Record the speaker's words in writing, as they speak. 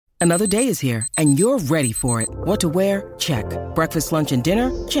Another day is here, and you're ready for it. What to wear? Check. Breakfast, lunch, and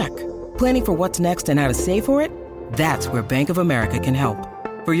dinner? Check. Planning for what's next and how to save for it? That's where Bank of America can help.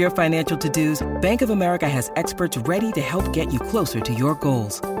 For your financial to-dos, Bank of America has experts ready to help get you closer to your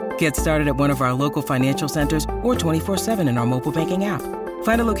goals. Get started at one of our local financial centers or 24/7 in our mobile banking app.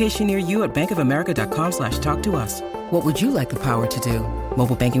 Find a location near you at bankofamerica.com/talktous. What would you like the power to do?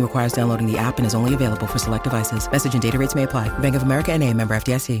 Mobile banking requires downloading the app and is only available for select devices. Message and data rates may apply. Bank of America N.A., member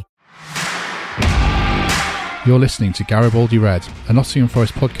FDIC. You're listening to Garibaldi Red, a Nottingham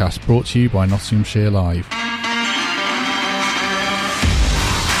Forest podcast brought to you by Nottinghamshire Live.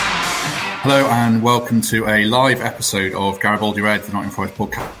 Hello and welcome to a live episode of Garibaldi Red, the Nottingham Forest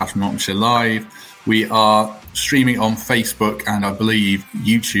podcast from Nottinghamshire Live. We are streaming on Facebook and I believe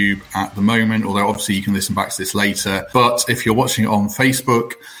YouTube at the moment, although obviously you can listen back to this later. But if you're watching it on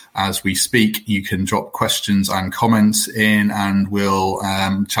Facebook as we speak, you can drop questions and comments in and we'll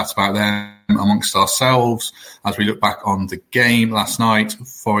chat about them amongst ourselves as we look back on the game last night,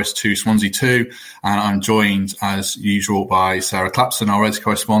 Forest 2, Swansea 2. And I'm joined as usual by Sarah Clapson, our Reds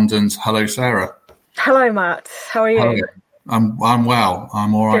correspondent. Hello, Sarah. Hello, Matt. How are you? Hello. I'm well.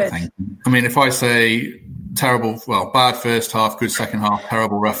 I'm all right, thank you. I mean, if I say bad first half, good second half,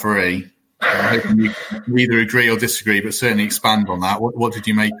 terrible referee, I'm hoping you either agree or disagree, but certainly expand on that. What did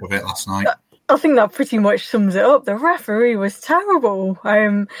you make of it last night? I think that pretty much sums it up. The referee was terrible.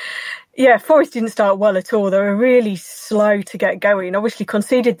 Forest didn't start well at all. They were really slow to get going. Obviously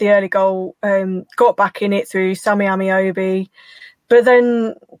conceded the early goal, got back in it through Sammy Ameobi, but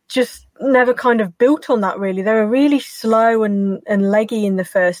then just never kind of built on that, really. They were really slow and leggy in the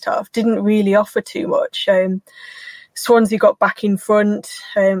first half, didn't really offer too much. Swansea got back in front,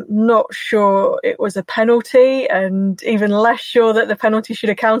 not sure it was a penalty and even less sure that the penalty should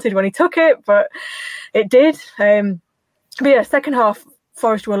have counted when he took it, but it did. Second half,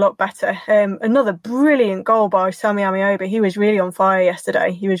 Forest were a lot better. Another brilliant goal by Sammy Ameobi. He was really on fire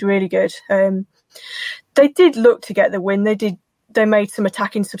yesterday. He was really good. They did look to get the win. They made some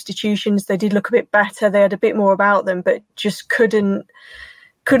attacking substitutions. They did look a bit better. They had a bit more about them, but just couldn't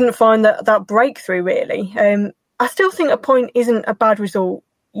find that breakthrough, really. I still think a point isn't a bad result.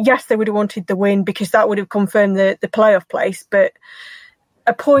 Yes, they would have wanted the win because that would have confirmed the playoff place, but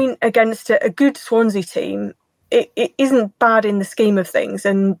a point against a good Swansea team, it isn't bad in the scheme of things.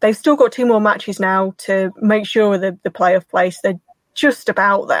 And they've still got 2 more matches now to make sure the playoff place. They're just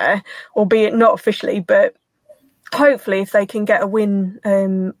about there, albeit not officially, but hopefully if they can get a win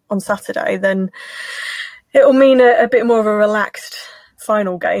on Saturday, then it'll mean a bit more of a relaxed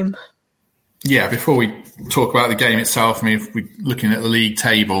final game. Yeah, before we talk about the game itself, I mean, if we're looking at the league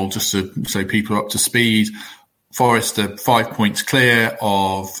table, just so people are up to speed, Forest are 5 points clear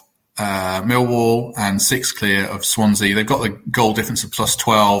of Millwall and 6 clear of Swansea. They've got the goal difference of plus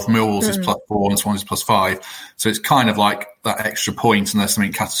 12. Millwall's is plus 4 and Swansea's plus 5. So it's kind of like that extra point unless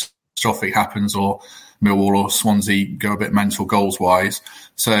something catastrophic happens or Millwall or Swansea go a bit mental goals-wise.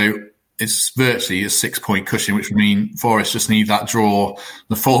 So it's virtually a 6-point cushion, which would mean Forest just need that draw.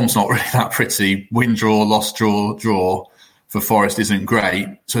 The form's not really that pretty. Win, draw, loss, draw for Forest isn't great.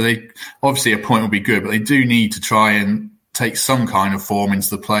 So they obviously a point would be good, but they do need to try and take some kind of form into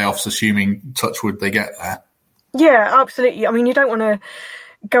the playoffs, assuming, touch wood, they get there. Yeah, absolutely. I mean, you don't want to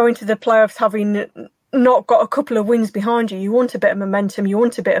go into the playoffs having not got a couple of wins behind you. You want a bit of momentum, you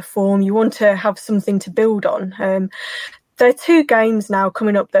want a bit of form, you want to have something to build on. There are 2 games now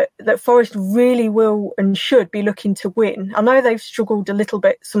coming up that Forest really will and should be looking to win. I know they've struggled a little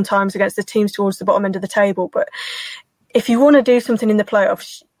bit sometimes against the teams towards the bottom end of the table, but if you want to do something in the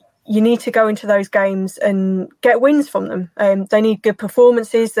playoffs, you need to go into those games and get wins from them. They need good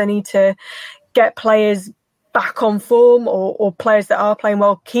performances. They need to get players back on form or players that are playing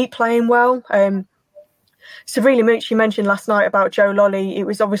well, keep playing well. So really, Mooch, you mentioned last night about Joe Lolly. It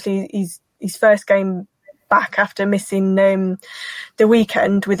was obviously his first game back after missing the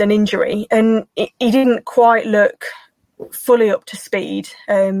weekend with an injury, and he didn't quite look fully up to speed.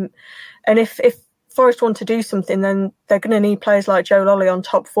 And if Forest want to do something, then they're going to need players like Joe Lolly on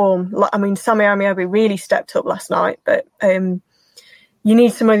top form. I mean, Sammy Ameobi really stepped up last night, but you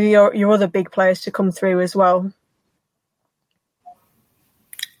need some of your other big players to come through as well.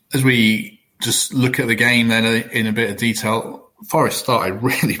 As we just look at the game then in a bit of detail, Forest started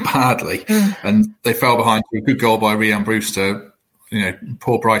really badly and they fell behind to a good goal by Rhian Brewster. You know,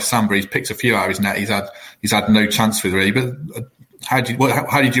 poor Bryce Sandbury's picked a few out of his net. He's had no chance with really. But how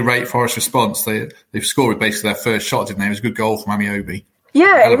did you rate Forest's response? They've scored with basically their first shot, didn't they? It was a good goal from Ameobi.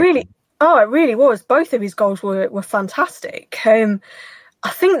 Yeah, it really was. Both of his goals were fantastic. I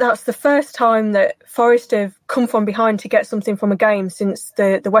think that's the first time that Forest have come from behind to get something from a game since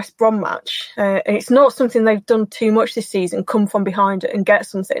the West Brom match. And it's not something they've done too much this season, come from behind and get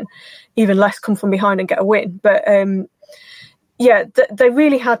something, even less come from behind and get a win. But they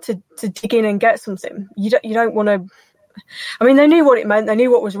really had to dig in and get something. You don't want to... I mean, they knew what it meant. They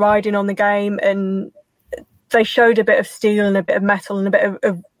knew what was riding on the game, and they showed a bit of steel and a bit of metal and a bit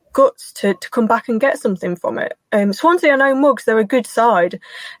of guts to come back and get something from it. Swansea, I know Mugs, they're a good side,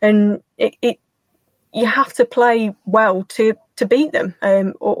 and you have to play well to beat them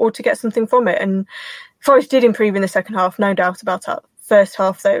or to get something from it. And Forest did improve in the second half, no doubt about that. First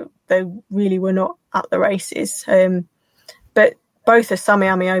half, they really were not at the races. But both of Sammy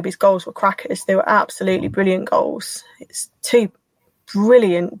Amiobi's goals were crackers. They were absolutely brilliant goals. It's two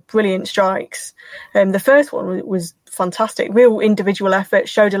brilliant strikes. The first one was fantastic, real individual effort,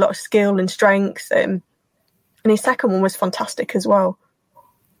 showed a lot of skill and strength, and his second one was fantastic as well.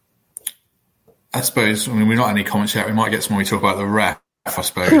 I suppose, I mean, we've not had any comments yet. We might get some when we talk about the ref, I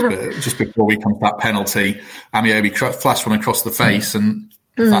suppose. But just before we come to that penalty, Amiobi flashed one across the face, and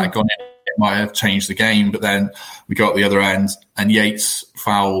if that had gone in, it might have changed the game. But then we got at the other end, and Yates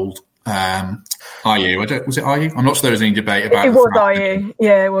fouled Ayew. Was it Ayew? I'm not sure there was any debate about it. It was Ayew.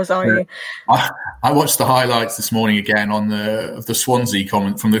 Yeah, it was Ayew. I watched the highlights this morning again on the Swansea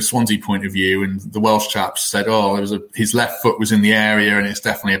comment from the Swansea point of view, and the Welsh chaps said, his left foot was in the area and it's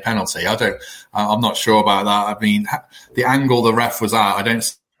definitely a penalty. I'm not sure about that. I mean, the angle the ref was at, I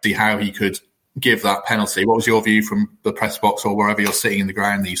don't see how he could give that penalty. What was your view from the press box or wherever you're sitting in the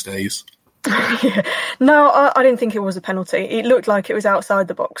ground these days? Yeah. No, I didn't think it was a penalty. It looked like it was outside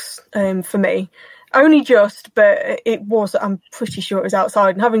the box for me. Only just, but it was, I'm pretty sure it was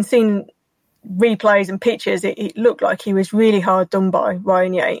outside. And having seen replays and pictures, it looked like he was really hard done by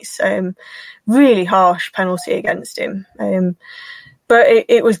Ryan Yates. Really harsh penalty against him. But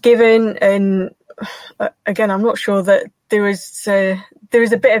it was given, and again, I'm not sure that there was a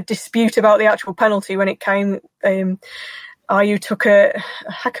bit of dispute about the actual penalty when it came. Ayew took a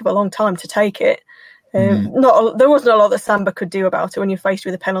heck of a long time to take it. There wasn't a lot that Samba could do about it when you're faced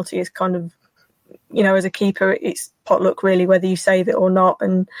with a penalty. It's kind of, as a keeper, it's potluck really whether you save it or not.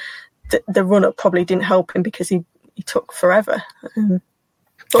 And the run-up probably didn't help him because he took forever.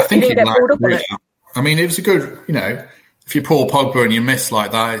 But he didn't get pulled up on it. I mean, it was a good, if you're Paul Pogba and you miss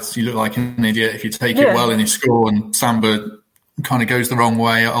like that, you look like an idiot. If you take it well and you score and Samba kind of goes the wrong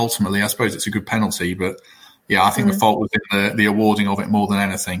way, ultimately, I suppose it's a good penalty. But yeah, I think the fault was in the awarding of it more than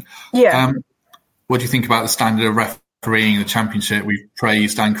anything. Yeah. What do you think about the standard of refereeing in the Championship? We've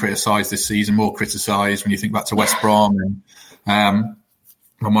praised and criticised this season, more criticised when you think back to West Brom. And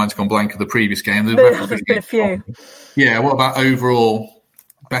my mind's gone blank of the previous game. There's been a few. Yeah, what about overall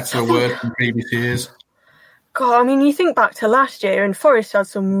better or worse than previous years? God, I mean, you think back to last year and Forest had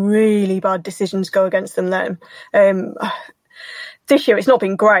some really bad decisions go against them then. This year it's not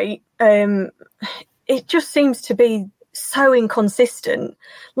been great. It just seems to be so inconsistent.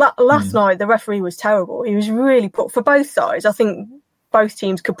 Last night, the referee was terrible. He was really put for both sides. I think both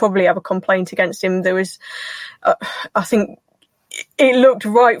teams could probably have a complaint against him. There was, I think it looked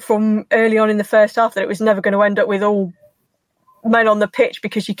right from early on in the first half that it was never going to end up with all men on the pitch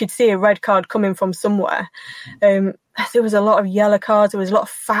because you could see a red card coming from somewhere. There was a lot of yellow cards. There was a lot of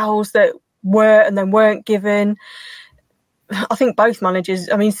fouls that were and then weren't given. I think both managers,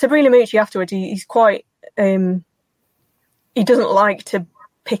 I mean, Sabri Lamouchi afterwards, he's quite, he doesn't like to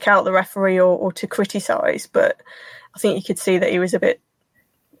pick out the referee or to criticise, but I think you could see that he was a bit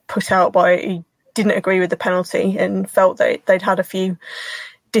put out by it. He didn't agree with the penalty and felt that they'd had a few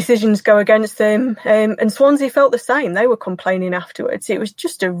decisions go against them. And Swansea felt the same. They were complaining afterwards. It was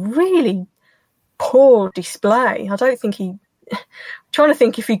just a really poor display. I don't think I'm trying to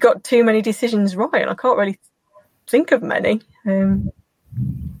think if he got too many decisions right, and I can't really think of many. It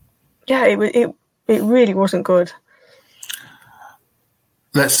really wasn't good.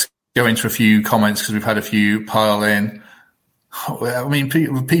 Let's go into a few comments because we've had a few pile in. I mean,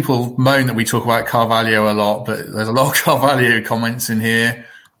 people moan that we talk about Carvalho a lot, but there's a lot of Carvalho comments in here.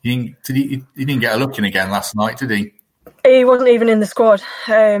 He didn't get a look in again last night, did he? He wasn't even in the squad.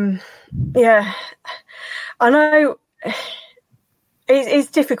 Yeah, I know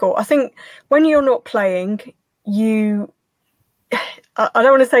it's difficult. I think when you're not playing, I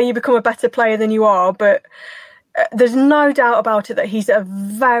don't want to say you become a better player than you are, but there's no doubt about it that he's a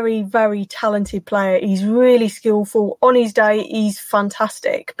very, very talented player. He's really skillful. On his day, he's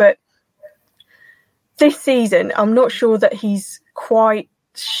fantastic. But this season, I'm not sure that he's quite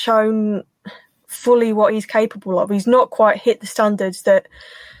shown fully what he's capable of. He's not quite hit the standards that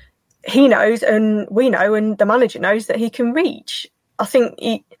he knows and we know and the manager knows that he can reach. I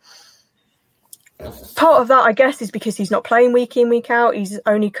think part of that, I guess, is because he's not playing week in, week out. He's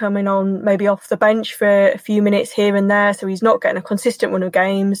only coming on maybe off the bench for a few minutes here and there, so he's not getting a consistent run of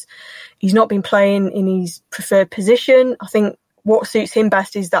games. He's not been playing in his preferred position. I think what suits him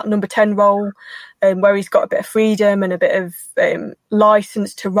best is that number 10 role, where he's got a bit of freedom and a bit of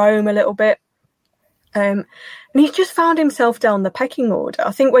license to roam a little bit. And he's just found himself down the pecking order.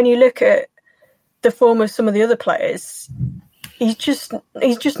 I think when you look at the form of some of the other players, he's just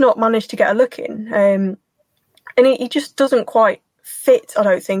not managed to get a look in. And he just doesn't quite fit, I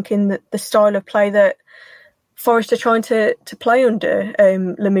don't think, in the style of play that Forest are trying to play under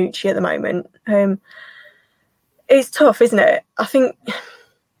Lamouchi at the moment. It's tough, isn't it? I think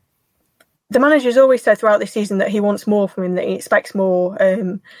the manager's always said throughout this season that he wants more from him, that he expects more.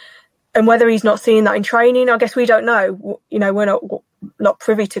 And whether he's not seeing that in training, I guess we don't know. You know, we're not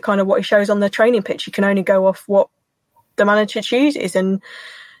privy to kind of what he shows on the training pitch. You can only go off what the manager chooses. And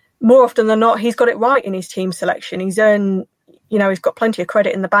more often than not, he's got it right in his team selection. He's got plenty of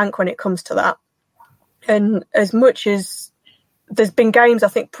credit in the bank when it comes to that. And as much as there's been games, I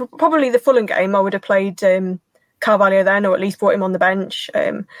think probably the Fulham game, I would have played Carvalho then, or at least brought him on the bench.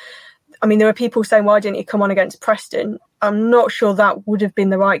 I mean, there were people saying, why didn't he come on against Preston? I'm not sure that would have been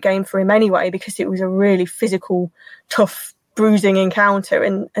the right game for him anyway, because it was a really physical, tough, bruising encounter,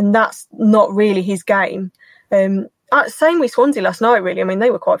 and that's not really his game. Same with Swansea last night, really. I mean, they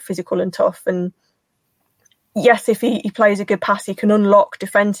were quite physical and tough, and yes, if he plays a good pass, he can unlock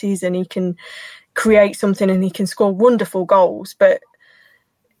defences and he can create something and he can score wonderful goals, but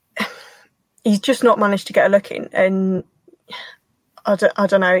he's just not managed to get a look in. And I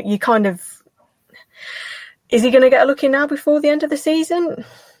don't know, you kind of, is he going to get a look in now before the end of the season?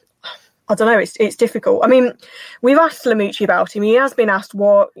 I don't know, it's difficult. I mean, we've asked Lamouchi about him. He has been asked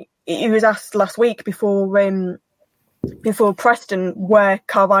he was asked last week before Preston where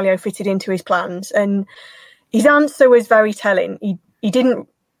Carvalho fitted into his plans, and his answer was very telling. He didn't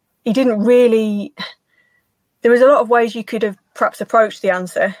really, there was a lot of ways you could have perhaps approached the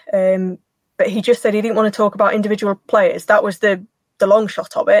answer, but he just said he didn't want to talk about individual players. That was the long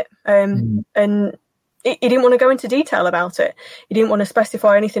shot of it. And he didn't want to go into detail about it. He didn't want to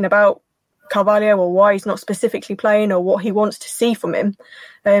specify anything about Carvalho or why he's not specifically playing or what he wants to see from him.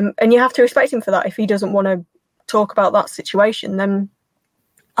 And you have to respect him for that. If he doesn't want to talk about that situation, then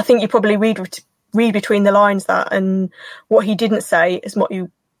I think you probably read between the lines that, and what he didn't say as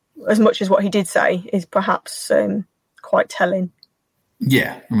much as what he did say is perhaps quite telling.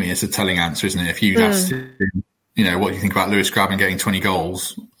 Yeah, I mean, it's a telling answer, isn't it? If you asked him, what do you think about Lewis Grabban getting 20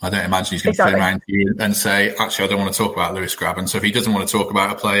 goals? I don't imagine he's going to turn around to you and say, actually, I don't want to talk about Lewis Grabban. So if he doesn't want to talk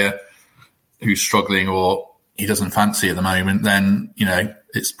about a player who's struggling or he doesn't fancy at the moment, then,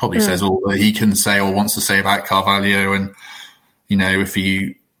 it probably says all that he can say or wants to say about Carvalho. And, if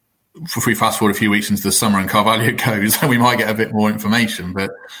we fast forward a few weeks into the summer and Carvalho goes, then we might get a bit more information. But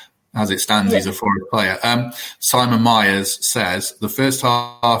as it stands, he's a Forest player. Simon Myers says, the first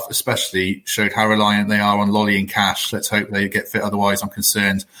half especially showed how reliant they are on Lolly and Cash. Let's hope they get fit. Otherwise, I'm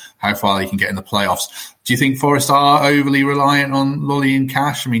concerned how far they can get in the playoffs. Do you think Forest are overly reliant on Lolly and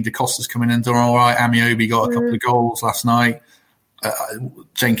Cash? I mean, DeCosta's coming in, done all right. Amiobi got a couple of goals last night.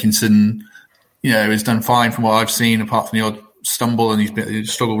 Jenkinson, has done fine from what I've seen, apart from the odd stumble, and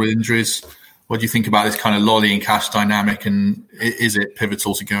he's struggled with injuries. What do you think about this kind of Lolly and Cash dynamic, and is it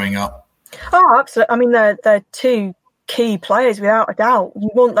pivotal to going up? Oh, absolutely. I mean, they're two key players without a doubt. You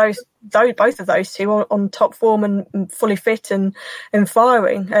want both of those two on top form and fully fit and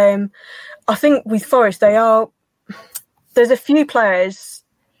firing. I think with Forest, there's a few players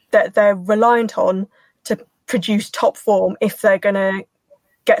that they're reliant on to produce top form if they're going to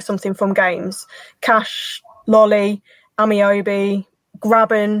get something from games. Cash, Lolly, Amiobi,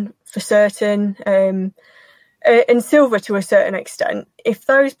 Grabban for certain, and Silva to a certain extent. If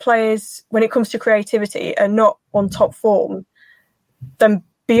those players, when it comes to creativity, are not on top form, then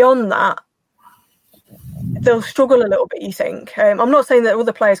beyond that, they'll struggle a little bit, you think. I'm not saying that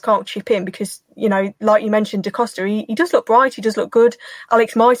other players can't chip in because, like you mentioned, DeCosta, he does look bright, he does look good.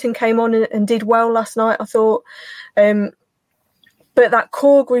 Alex Mighton came on and did well last night, I thought. But that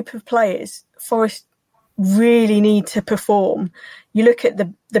core group of players, Forest really need to perform. You look at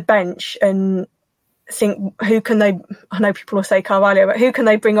the bench and think, who can they, I know people will say Carvalho, but who can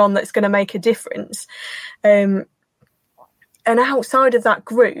they bring on that's going to make a difference? And outside of that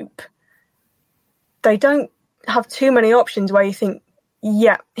group, they don't have too many options where you think,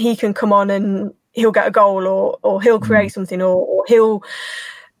 yeah, he can come on and he'll get a goal or he'll create something or he'll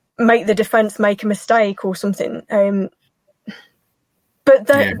make the defence make a mistake or something. But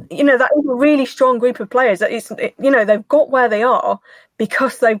that is a really strong group of players. That they've got where they are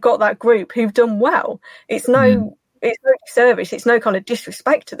because they've got that group who've done well. It's no service. It's no kind of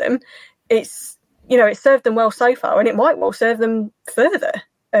disrespect to them. It's it's served them well so far, and it might well serve them further.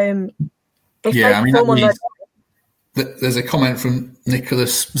 There's a comment from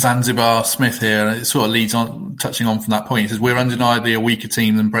Nicholas Zanzibar Smith here, and it sort of leads on, touching on from that point. He says, we're undeniably a weaker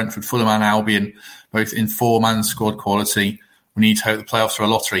team than Brentford, Fulham and Albion, both in form and squad quality. We need to hope the playoffs are a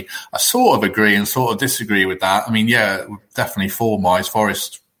lottery. I sort of agree and sort of disagree with that. I mean, definitely form-wise,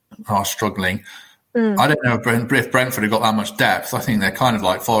 Forest are struggling. I don't know if Brentford have got that much depth. I think they're kind of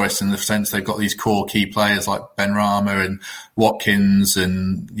like Forest in the sense they've got these core key players like Benrahma and Watkins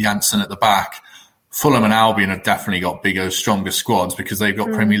and Janssen at the back. Fulham and Albion have definitely got bigger, stronger squads because they've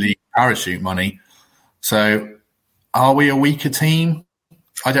got Premier League parachute money. So are we a weaker team?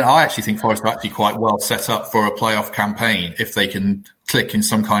 I actually think Forest are actually quite well set up for a playoff campaign if they can click in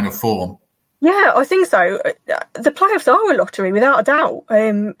some kind of form. Yeah, I think so. The playoffs are a lottery without a doubt.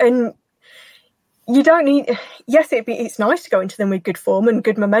 And you don't need... Yes, it's nice to go into them with good form and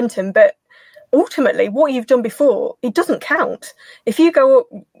good momentum, but ultimately what you've done before, it doesn't count. If you go up,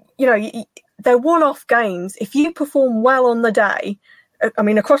 they're one-off games. If you perform well on the day, I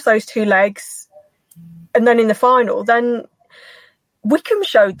mean, across those two legs, and then in the final, then Wycombe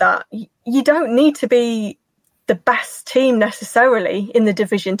showed that you don't need to be the best team necessarily in the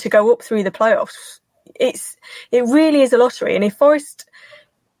division to go up through the playoffs. It really is a lottery, and if Forest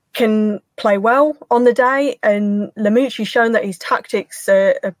can play well on the day, and Lamouchi's shown that his tactics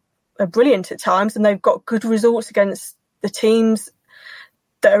are brilliant at times, and they've got good results against the teams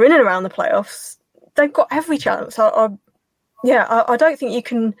that are in and around the playoffs, they've got every chance. I don't think you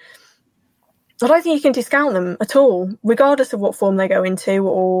can discount them at all, regardless of what form they go into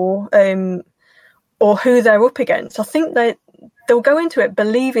or who they're up against. I think that they'll go into it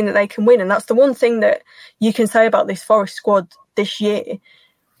believing that they can win, and that's the one thing that you can say about this Forest squad this year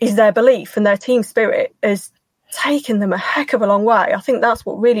is their belief, and their team spirit has taken them a heck of a long way. I think that's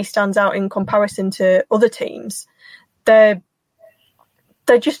what really stands out in comparison to other teams. They're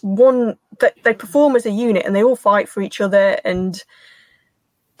just one. They perform as a unit, and they all fight for each other, and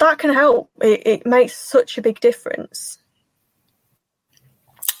that can help. It makes such a big difference.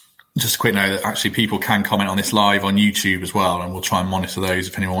 Just a quick note that actually people can comment on this live on YouTube as well, and we'll try and monitor those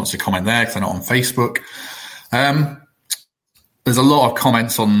if anyone wants to comment there, because they're not on Facebook. There's a lot of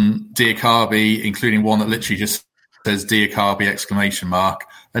comments on Diakhaby, including one that literally just says Diakhaby !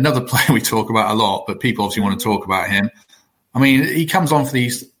 Another player we talk about a lot, but people obviously want to talk about him. I mean, he comes on for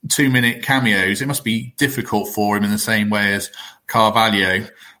these 2-minute cameos. It must be difficult for him in the same way as Carvalho.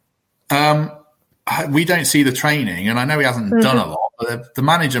 We don't see the training, and I know he hasn't done a lot, but the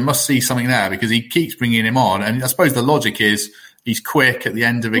manager must see something there because he keeps bringing him on. And I suppose the logic is he's quick at the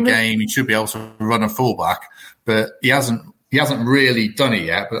end of a game. He should be able to run a fullback, but he hasn't really done it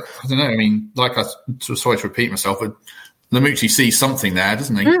yet. But I don't know. I mean, sorry to repeat myself, but Lamouchi sees something there,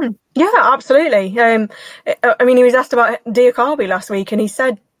 doesn't he? Yeah, absolutely. I mean, he was asked about Diakhaby last week, and he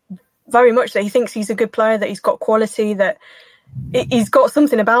said very much that he thinks he's a good player, that he's got quality, that he's got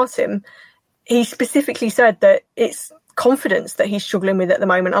something about him. He specifically said that it's confidence that he's struggling with at the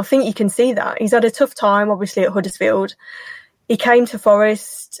moment. I think you can see that. He's had a tough time, obviously, at Huddersfield. He came to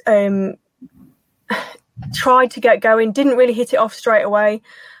Forest, tried to get going, didn't really hit it off straight away.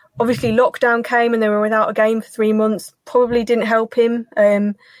 Obviously, lockdown came and they were without a game for 3 months. Probably didn't help him.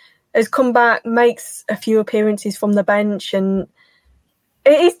 Has come back, makes a few appearances from the bench, and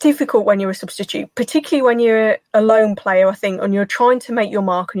it is difficult when you're a substitute, particularly when you're a lone player, I think, and you're trying to make your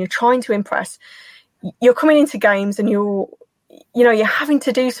mark and you're trying to impress. You're coming into games and you're having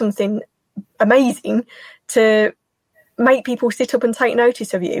to do something amazing to make people sit up and take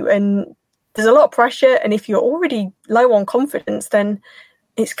notice of you. And there's a lot of pressure. And if you're already low on confidence, then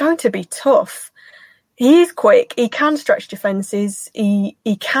it's going to be tough. He is quick. He can stretch defences. He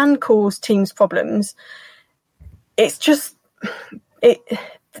can cause teams problems. It's just...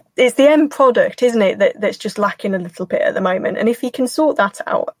 It's the end product, isn't it, that's just lacking a little bit at the moment. And if he can sort that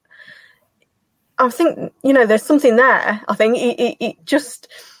out, I think, there's something there. I think it just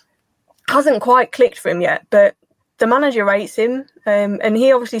hasn't quite clicked for him yet, but the manager rates him, and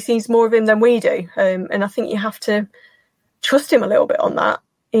he obviously sees more of him than we do. And I think you have to trust him a little bit on that.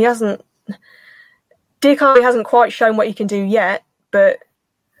 Diakhaby hasn't quite shown what he can do yet, but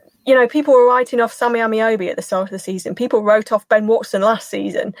people were writing off Sammy Amiobi at the start of the season. People wrote off Ben Watson last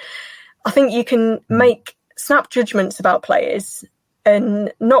season. I think you can make snap judgments about players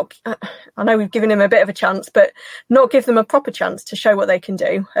and not... I know we've given him a bit of a chance, but not give them a proper chance to show what they can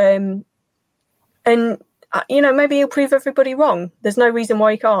do. And maybe he'll prove everybody wrong. There's no reason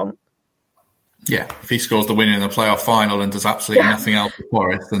why he can't. Yeah, if he scores the winner in the playoff final and does absolutely nothing else for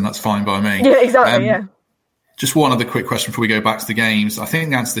Forest, then that's fine by me. Yeah, exactly, yeah. Just one other quick question before we go back to the games. I think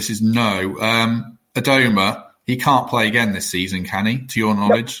the answer to this is no. Adoma, he can't play again this season, can he, to your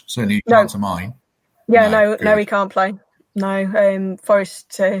knowledge? No. Certainly can't to mine. Yeah, no, he can't play. No,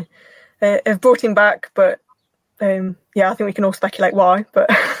 Forest have brought him back, but I think we can all speculate why. But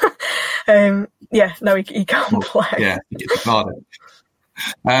he can't play. Yeah, he gets harder.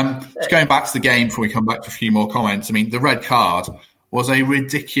 Just going back to the game before we come back to a few more comments. I mean, the red card was a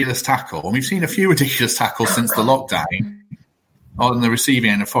ridiculous tackle. And we've seen a few ridiculous tackles since the lockdown on the receiving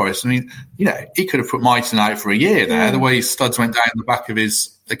end of Forest. I mean, he could have put Mighton out for a year there, the way studs went down the back of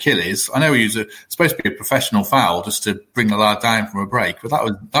his Achilles. I know he was supposed to be a professional foul just to bring the lad down from a break, but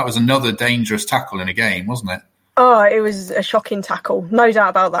that was another dangerous tackle in a game, wasn't it? Oh, it was a shocking tackle. No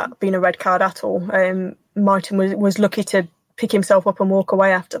doubt about that being a red card at all. Mighton was lucky to pick himself up and walk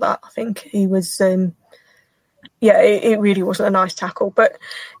away after that. I think he was... it really wasn't a nice tackle, but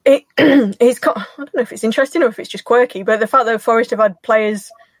it's got, I don't know if it's interesting or if it's just quirky, but the fact that Forest have had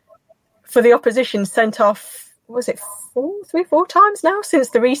players for the opposition sent off, was it 4 times now since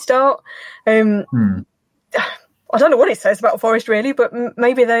the restart? I don't know what it says about Forest really, but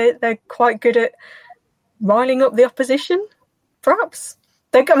maybe they're quite good at riling up the opposition, perhaps.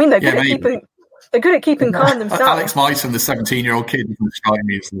 They're good at keeping calm themselves. Alex Mighton, the 17-year-old kid, doesn't strike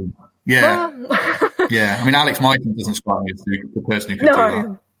me as yeah. I mean, Alex Mighton doesn't strike me as the person who could do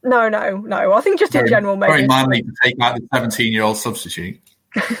that. No. I think just in general, maybe. Very manly to take out the 17-year-old substitute.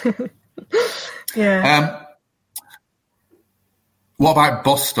 Yeah. What about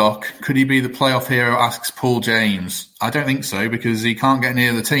Bostock? Could he be the playoff hero, asks Paul James. I don't think so, because he can't get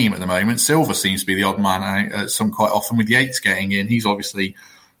near the team at the moment. Silva seems to be the odd man out quite often, with Yates getting in. He's obviously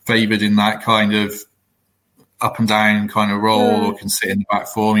favoured in that kind of up and down kind of role, or can sit in the back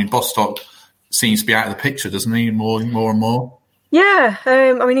four. I mean, Bostock seems to be out of the picture, doesn't he? More and more. Yeah,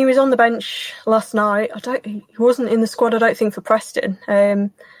 I mean, he was on the bench last night. He wasn't in the squad, I don't think, for Preston.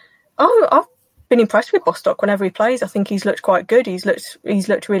 I've been impressed with Bostock whenever he plays. I think he's looked quite good. He's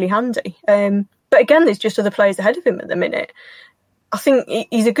looked really handy. But again, there's just other players ahead of him at the minute. I think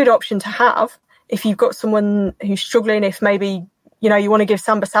he's a good option to have if you've got someone who's struggling. If maybe you want to give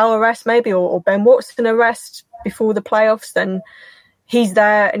Sam Basal a rest, maybe, or Ben Watson a rest before the playoffs, then he's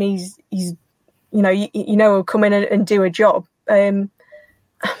there and he's he'll come in and do a job. I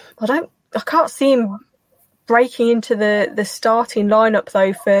can't see him breaking into the starting lineup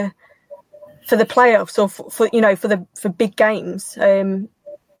though for the playoffs or for big games.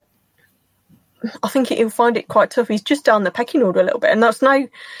 I think he'll find it quite tough. He's just down the pecking order a little bit, and I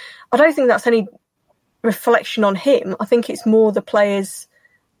don't think that's any reflection on him. I think it's more the players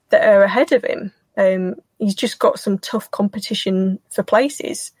that are ahead of him. He's just got some tough competition for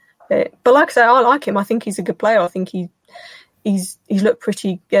places. But like I say, I like him. I think he's a good player. I think he's looked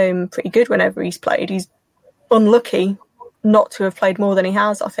pretty good whenever he's played. He's unlucky not to have played more than he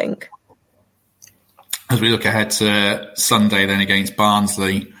has, I think. As we look ahead to Sunday then against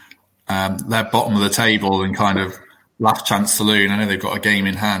Barnsley, they're bottom of the table and kind of last chance saloon. I know they've got a game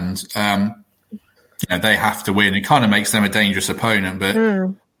in hand. They have to win. It kind of makes them a dangerous opponent, but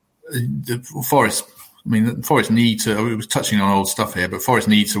the Forest need to. We were touching on old stuff here, but Forest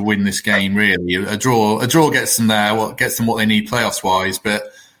need to win this game. Really, a draw gets them there. Gets them what they need playoffs wise, but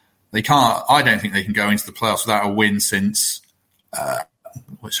they can't. I don't think they can go into the playoffs without a win since.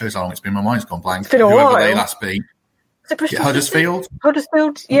 Which shows how long it's been. My mind's gone blank. It's been a while. They last beat. Huddersfield?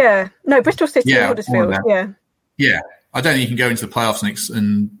 Huddersfield, yeah. No, Bristol City and Huddersfield, yeah. Yeah. I don't think you can go into the playoffs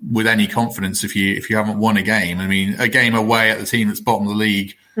and with any confidence if you haven't won a game. I mean, a game away at the team that's bottom of the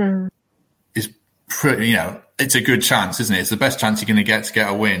league is pretty, it's a good chance, isn't it? It's the best chance you're going to get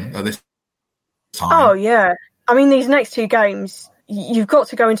a win at this time. Oh, yeah. I mean, these next two games, you've got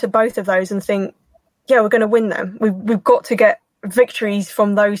to go into both of those and think, yeah, we're going to win them. We've got to get victories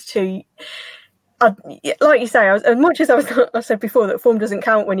from those two. Like you say, as much as I said before that form doesn't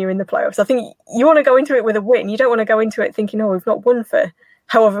count when you're in the playoffs, I think you want to go into it with a win. You don't want to go into it thinking, we've not won for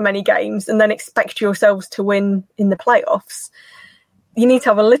however many games and then expect yourselves to win in the playoffs. You need to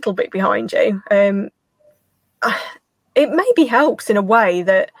have a little bit behind you. It maybe helps in a way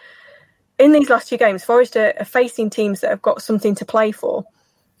that in these last two games, Forest are facing teams that have got something to play for,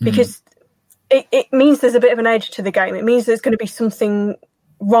 because it means there's a bit of an edge to the game. It means there's going to be something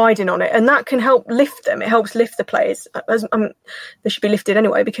riding on it, and that can help lift them. It helps lift the players. They should be lifted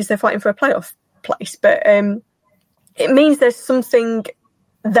anyway because they're fighting for a playoff place, but it means there's something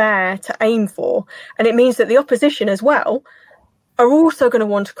there to aim for, and it means that the opposition as well are also going to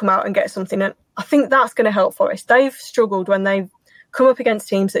want to come out and get something. And I think that's going to help Forest. They've struggled when they've come up against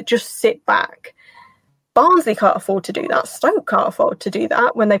teams that just sit back. Barnsley can't afford to do that. Stoke can't afford to do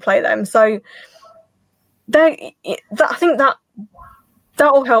that when they play them. So I think that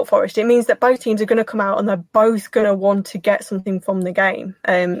will help Forest. It means that both teams are going to come out and they're both going to want to get something from the game.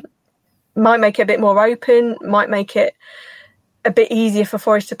 Might make it a bit more open, might make it a bit easier for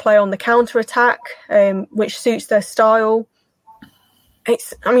Forest to play on the counter-attack, which suits their style.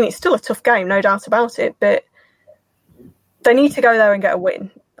 It's still a tough game, no doubt about it, but they need to go there and get a win.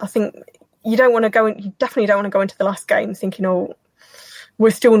 I think you definitely don't want to go into the last game thinking, oh,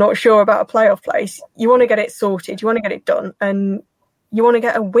 we're still not sure about a playoff place. You want to get it sorted, you want to get it done, and you want to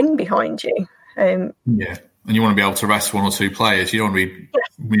get a win behind you. And you want to be able to rest one or two players. You don't want to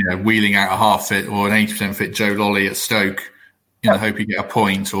be wheeling out a half fit or an 80% fit Joe Lolly at Stoke hope you get a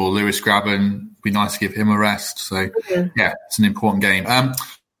point, or Lewis Grabban. Be nice to give him a rest. So, it's an important game.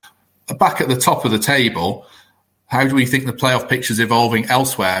 Back at the top of the table, how do we think the playoff picture's evolving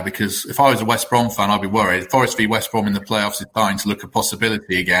elsewhere? Because if I was a West Brom fan, I'd be worried. Forest v West Brom in the playoffs is starting to look a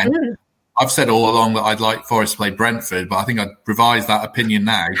possibility again. I've said all along that I'd like Forest to play Brentford, but I think I'd revise that opinion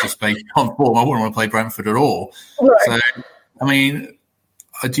now just based on form. I wouldn't want to play Brentford at all. Right. So,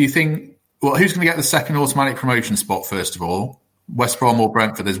 do you think... Well, who's going to get the second automatic promotion spot, first of all? West Brom or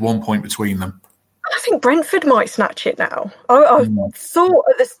Brentford? There's 1 point between them. I think Brentford might snatch it now. I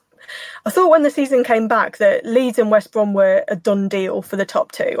thought when the season came back that Leeds and West Brom were a done deal for the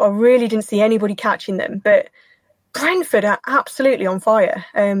top two. I really didn't see anybody catching them, but Brentford are absolutely on fire.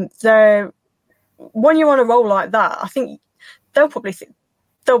 When you're on a roll like that, I think they'll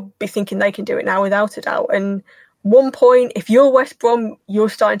be thinking they can do it now without a doubt. And 1 point, if you're West Brom, you're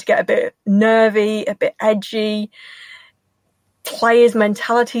starting to get a bit nervy, a bit edgy. Players'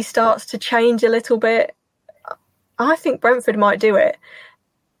 mentality starts to change a little bit. I think Brentford might do it.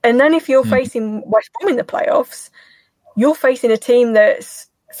 And then if you're facing West Brom in the playoffs, you're facing a team that's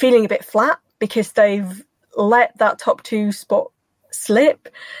feeling a bit flat because they've let that top two spot slip.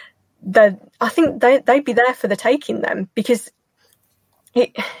 I think they'd be there for the taking them, because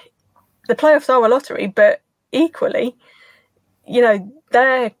the playoffs are a lottery, but equally,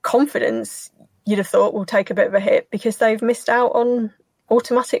 their confidence, you'd have thought, will take a bit of a hit because they've missed out on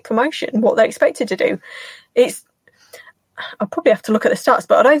automatic promotion, what they expected to do. I'll probably have to look at the stats,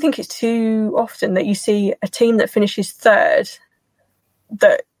 but I don't think it's too often that you see a team that finishes third,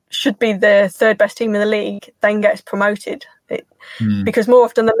 that should be the third best team in the league, then gets promoted. Because more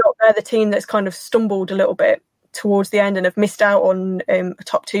often than not, they're the team that's kind of stumbled a little bit towards the end and have missed out on a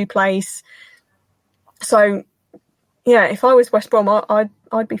top two place. So, if I was West Brom,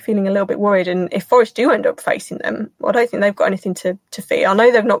 I'd be feeling a little bit worried. And if Forest do end up facing them, I don't think they've got anything to fear. I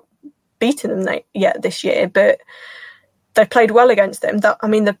know they've not beaten them yet this year, but they played well against them.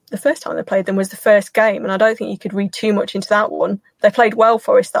 The first time they played them was the first game, and I don't think you could read too much into that one. They played well,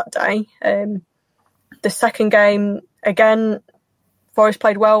 Forest, that day. The second game, again, Forest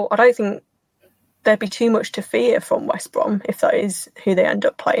played well. I don't think there'd be too much to fear from West Brom if that is who they end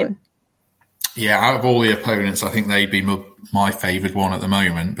up playing. Yeah, out of all the opponents, I think they'd be my favoured one at the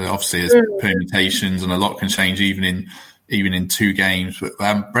moment. But obviously, there's permutations and a lot can change even in two games. But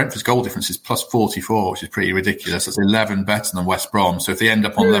Brentford's goal difference is plus 44, which is pretty ridiculous. That's 11 better than West Brom. So if they end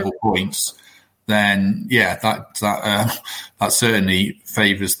up on level points, then that certainly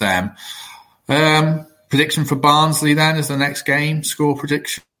favours them. Prediction for Barnsley then as the next game? Score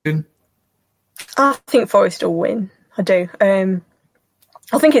prediction? I think Forest will win. I do.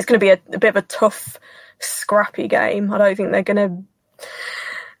 I think it's going to be a bit of a tough, scrappy game. I don't think they're going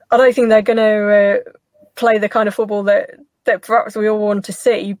to play the kind of football that perhaps we all want to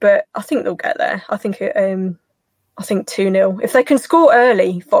see, but I think they'll get there. I think 2-0. If they can score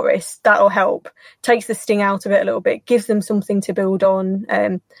early, Forest, that'll help. Takes the sting out of it a little bit, gives them something to build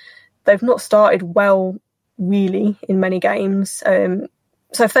on. They've not started well, really, in many games. So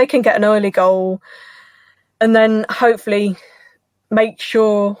if they can get an early goal and then hopefully make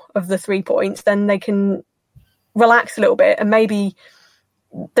sure of the 3 points, then they can relax a little bit and maybe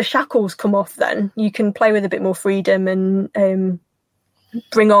the shackles come off. Then you can play with a bit more freedom and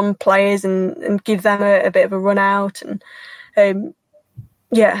bring on players and give them a bit of a run out. And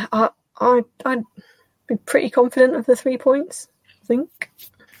I'd be pretty confident of the 3 points, I think.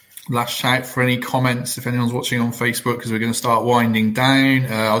 Last shout for any comments if anyone's watching on Facebook, because we're going to start winding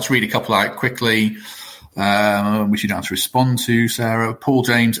down. I'll just read a couple out quickly, which you don't have to respond to, Sarah. Paul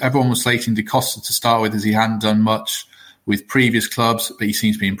James, everyone was slating De Costa to start with as he hadn't done much with previous clubs, but he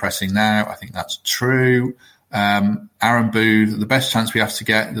seems to be impressing now. I think that's true. Aaron Booth, the best chance we have to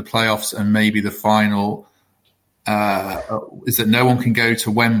get the playoffs and maybe the final is that no one can go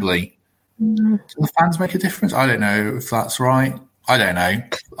to Wembley. Do the fans make a difference? I don't know if that's right. I don't know.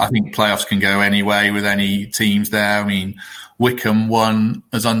 I think playoffs can go any way with any teams there. I mean, Wycombe won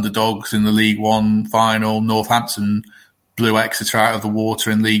as underdogs in the League One final. Northampton blew Exeter out of the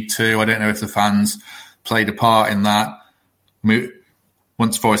water in League Two. I don't know if the fans played a part in that. I mean,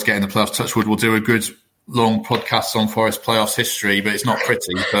 once Forest get in the playoffs, touchwood, we'll do a good long podcast on Forest playoffs history, but it's not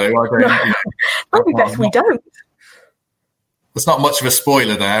pretty. So I don't. Probably best we don't. There's not much of a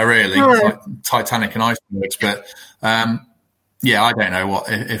spoiler there, really. No. It's like Titanic and icebergs, but yeah, I don't know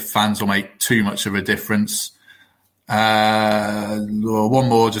if fans will make too much of a difference. One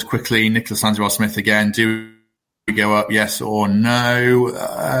more, just quickly. Nicholas Angelo-Smith again. Do we go up? Yes or no?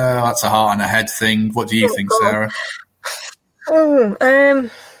 That's a heart and a head thing. What do you think, Sarah?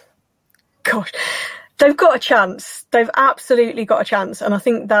 Gosh, they've got a chance. They've absolutely got a chance, and I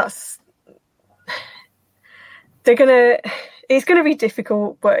think it's going to be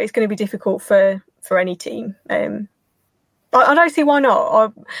difficult, but it's going to be difficult for any team. I don't see why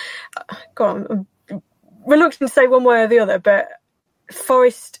not. I'm reluctant to say one way or the other, but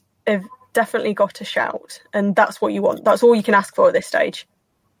Forest have definitely got a shout, and that's what you want. That's all you can ask for at this stage.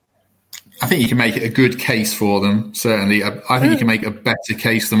 I think you can make it a good case for them, certainly. I think you can make a better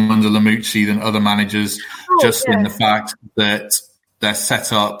case than under Lamouchi than other managers, in the fact that they're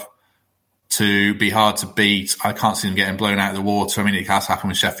set up to be hard to beat. I can't see them getting blown out of the water. I mean, it has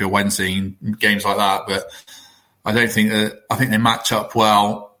happened with Sheffield Wednesday in games like that, but I think they match up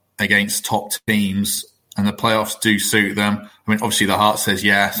well against top teams, and the playoffs do suit them. I mean, obviously the heart says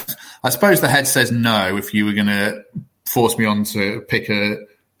yes. I suppose the head says no if you were going to force me on to pick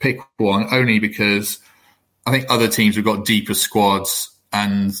one, only because I think other teams have got deeper squads,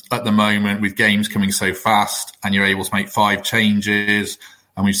 and at the moment with games coming so fast and you're able to make 5 changes,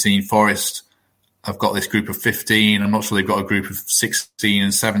 and we've seen Forest have got this group of 15. I'm not sure they've got a group of 16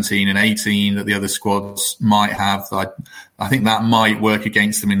 and 17 and 18 that the other squads might have. I think that might work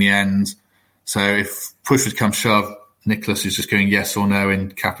against them in the end. So if push would come shove, Nicholas is just going yes or no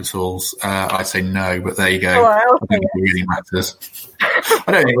in capitals. I'd say no, but there you go. I don't think it really matters.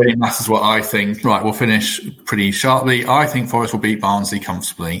 I don't think it really matters what I think. Right, we'll finish pretty sharply. I think Forest will beat Barnsley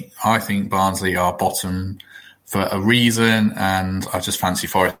comfortably. I think Barnsley are bottom for a reason, and I just fancy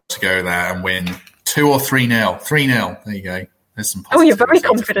Forest to go there and win 2 or 3-0. 3-0. There you go. There's some. Oh, you're very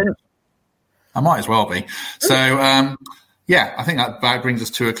confident. I might as well be. So, yeah, I think that brings us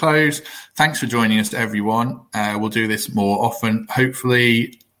to a close. Thanks for joining us, everyone. We'll do this more often.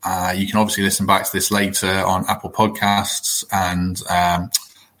 Hopefully, you can obviously listen back to this later on Apple Podcasts and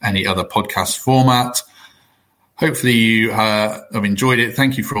any other podcast format. Hopefully, you have enjoyed it.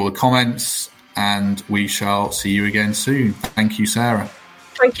 Thank you for all the comments, and we shall see you again soon. Thank you, Sarah.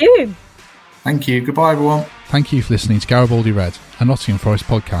 Thank you. Thank you. Goodbye, everyone. Thank you for listening to Garibaldi Red, a Nottingham Forest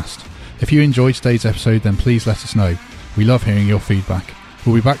podcast. If you enjoyed today's episode, then please let us know. We love hearing your feedback.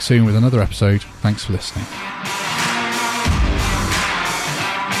 We'll be back soon with another episode. Thanks for listening.